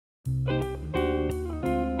Hi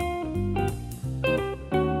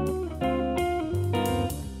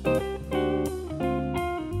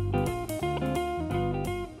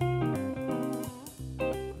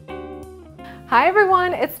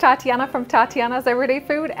everyone, it's Tatyana from Tatyana's Everyday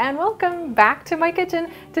Food and welcome back to my kitchen.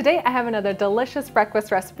 Today I have another delicious breakfast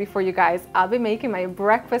recipe for you guys. I'll be making my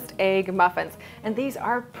breakfast egg muffins, and these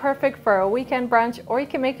are perfect for a weekend brunch, or you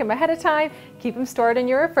can make them ahead of time, keep them stored in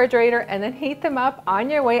your refrigerator, and then heat them up on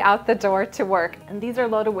your way out the door to work. And these are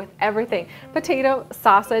loaded with everything: potato,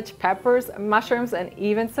 sausage, peppers, mushrooms, and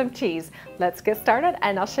even some cheese. Let's get started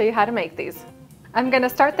and I'll show you how to make these. I'm going to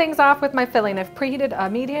start things off with my filling. I've preheated a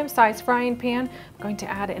medium-sized frying pan. I'm going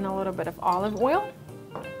to add in a little bit of olive oil.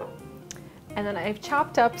 And then I've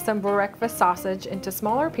chopped up some breakfast sausage into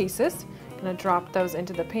smaller pieces. I'm going to drop those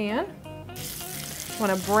into the pan. I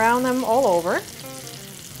want to brown them all over.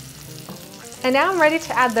 And now I'm ready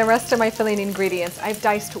to add the rest of my filling ingredients. I've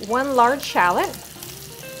diced 1 large shallot,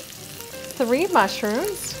 3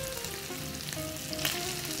 mushrooms,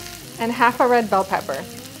 and half a red bell pepper.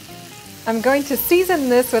 I'm going to season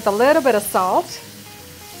this with a little bit of salt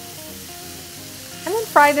and then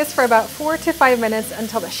fry this for about 4 to 5 minutes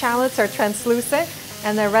until the shallots are translucent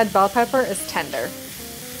and the red bell pepper is tender.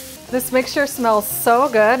 This mixture smells so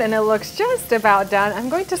good and it looks just about done. I'm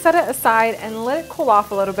going to set it aside and let it cool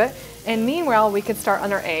off a little bit, and meanwhile we can start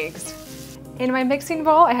on our eggs. In my mixing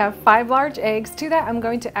bowl I have 5 large eggs. To that I'm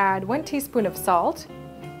going to add 1 teaspoon of salt,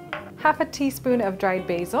 half a teaspoon of dried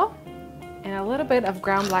basil, and a little bit of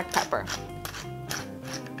ground black pepper.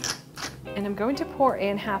 And I'm going to pour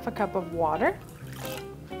in half a cup of water.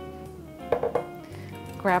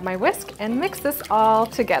 Grab my whisk and mix this all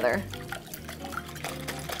together.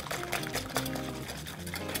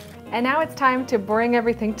 And now it's time to bring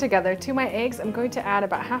everything together. To my eggs, I'm going to add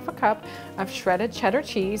about half a cup of shredded cheddar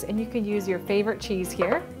cheese, and you can use your favorite cheese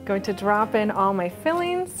here. Going to drop in all my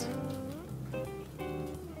fillings.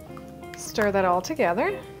 Stir that all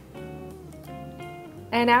together.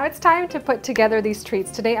 And now it's time to put together these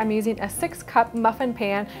treats. Today I'm using a 6-cup muffin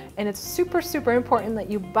pan, and it's super important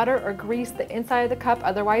that you butter or grease the inside of the cup,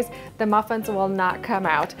 otherwise the muffins will not come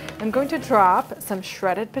out. I'm going to drop some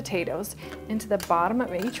shredded potatoes into the bottom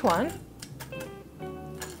of each one.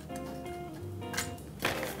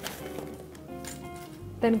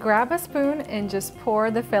 Then grab a spoon and just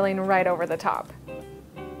pour the filling right over the top.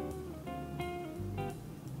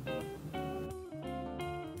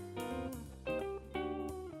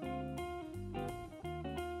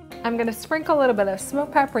 I'm going to sprinkle a little bit of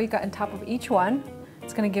smoked paprika on top of each one.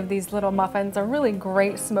 It's going to give these little muffins a really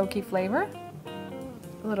great smoky flavor.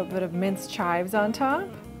 A little bit of minced chives on top.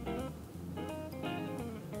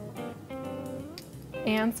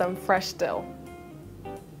 And some fresh dill.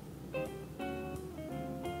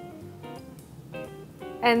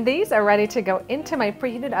 And these are ready to go into my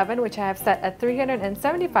preheated oven, which I have set at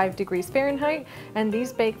 375 degrees Fahrenheit, and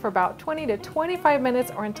these bake for about 20 to 25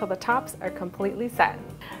 minutes or until the tops are completely set.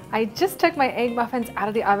 I just took my egg muffins out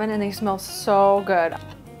of the oven and they smell so good.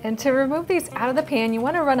 And to remove these out of the pan, you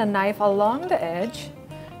want to run a knife along the edge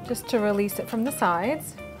just to release it from the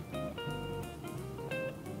sides.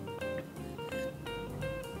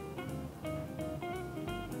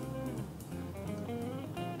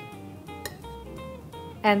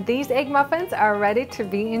 And these egg muffins are ready to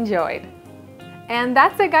be enjoyed. And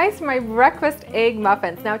that's it guys for my breakfast egg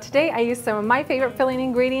muffins. Now today I used some of my favorite filling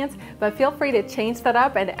ingredients, but feel free to change that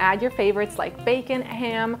up and add your favorites like bacon,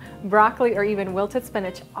 ham, broccoli, or even wilted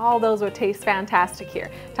spinach. All those would taste fantastic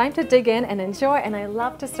here. Time to dig in and enjoy, and I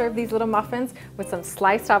love to serve these little muffins with some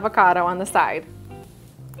sliced avocado on the side.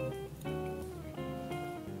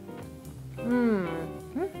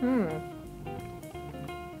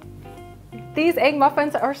 These egg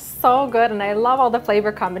muffins are so good, and I love all the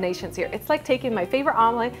flavor combinations here. It's like taking my favorite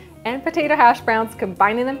omelet and potato hash browns,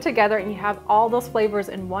 combining them together, and you have all those flavors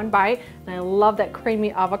in one bite. And I love that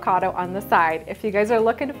creamy avocado on the side. If you guys are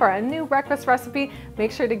looking for a new breakfast recipe,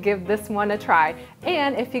 make sure to give this one a try.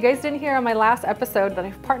 And if you guys didn't hear on my last episode that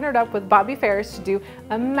I've partnered up with Bobby Ferris to do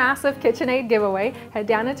a massive KitchenAid giveaway, head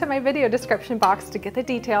down into my video description box to get the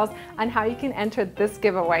details on how you can enter this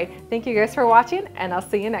giveaway. Thank you guys for watching, and I'll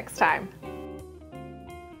see you next time.